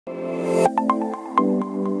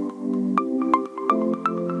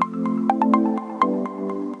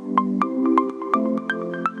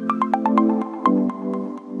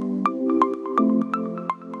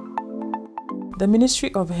The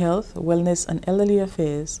Ministry of Health, Wellness and Elderly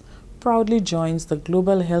Affairs proudly joins the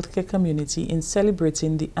global healthcare community in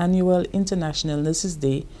celebrating the annual International Nurses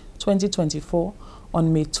Day 2024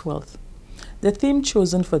 on May 12th. The theme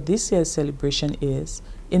chosen for this year's celebration is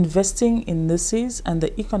Investing in Nurses and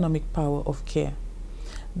the Economic Power of Care.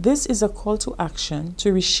 This is a call to action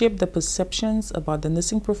to reshape the perceptions about the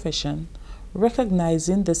nursing profession,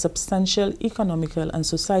 recognizing the substantial economical and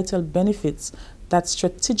societal benefits that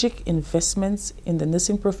strategic investments in the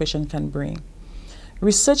nursing profession can bring.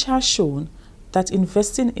 Research has shown that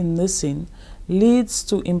investing in nursing leads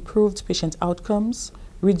to improved patient outcomes,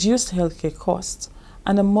 reduced healthcare costs,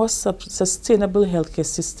 and a more sustainable healthcare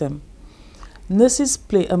system. Nurses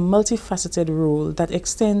play a multifaceted role that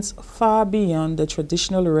extends far beyond the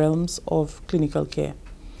traditional realms of clinical care.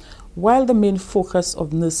 While the main focus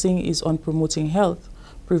of nursing is on promoting health,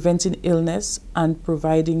 preventing illness, and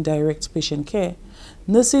providing direct patient care,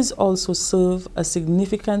 nurses also serve a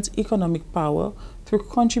significant economic power through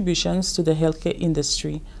contributions to the healthcare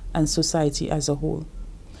industry and society as a whole.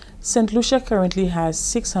 St. Lucia currently has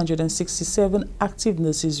 667 active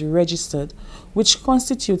nurses registered, which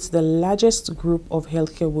constitutes the largest group of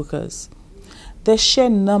healthcare workers. Their sheer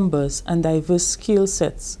numbers and diverse skill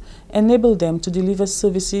sets enable them to deliver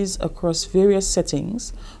services across various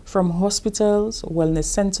settings, from hospitals, wellness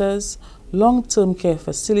centers, long-term care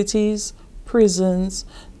facilities, prisons,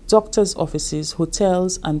 doctors' offices,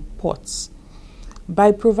 hotels, and ports.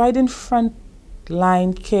 By providing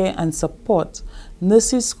front-line care and support,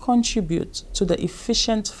 nurses contribute to the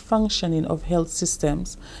efficient functioning of health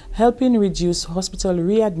systems, helping reduce hospital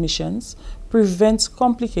readmissions, prevent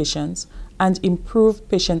complications, and improve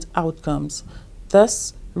patient outcomes,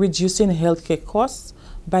 thus reducing healthcare costs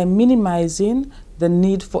by minimizing the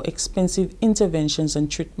need for expensive interventions and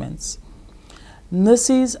treatments.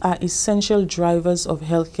 Nurses are essential drivers of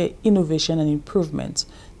healthcare innovation and improvement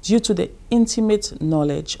due to the intimate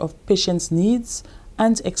knowledge of patients' needs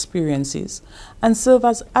and experiences, and serve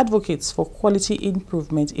as advocates for quality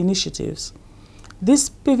improvement initiatives. This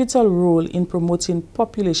pivotal role in promoting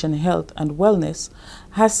population health and wellness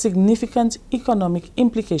has significant economic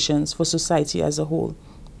implications for society as a whole.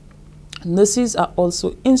 Nurses are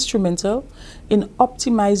also instrumental in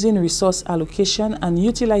optimizing resource allocation and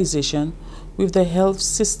utilization with the health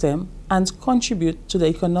system and contribute to the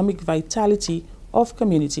economic vitality of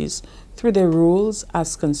communities through their roles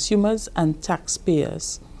as consumers and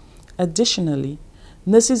taxpayers. Additionally,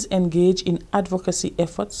 nurses engage in advocacy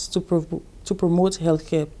efforts to promote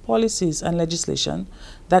healthcare policies and legislation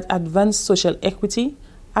that advance social equity,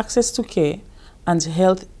 access to care, and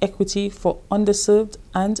health equity for underserved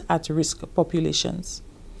and at-risk populations.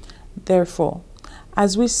 Therefore,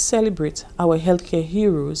 as we celebrate our healthcare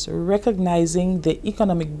heroes, recognizing the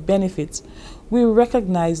economic benefits, we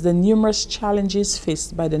recognize the numerous challenges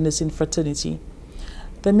faced by the nursing fraternity.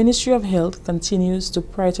 The Ministry of Health continues to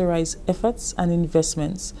prioritize efforts and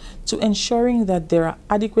investments to ensuring that there are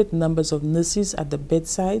adequate numbers of nurses at the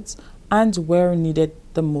bedsides and where needed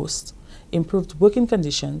the most, improved working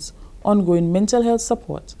conditions, ongoing mental health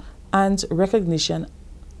support, and recognition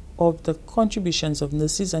of the contributions of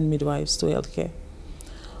nurses and midwives to healthcare.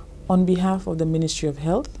 On behalf of the Ministry of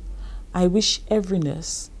Health, I wish every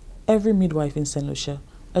nurse, every midwife in St. Lucia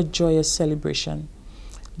a joyous celebration.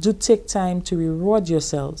 Do take time to reward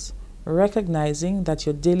yourselves, recognizing that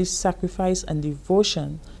your daily sacrifice and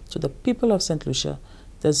devotion to the people of St. Lucia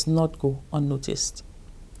does not go unnoticed.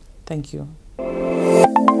 Thank you.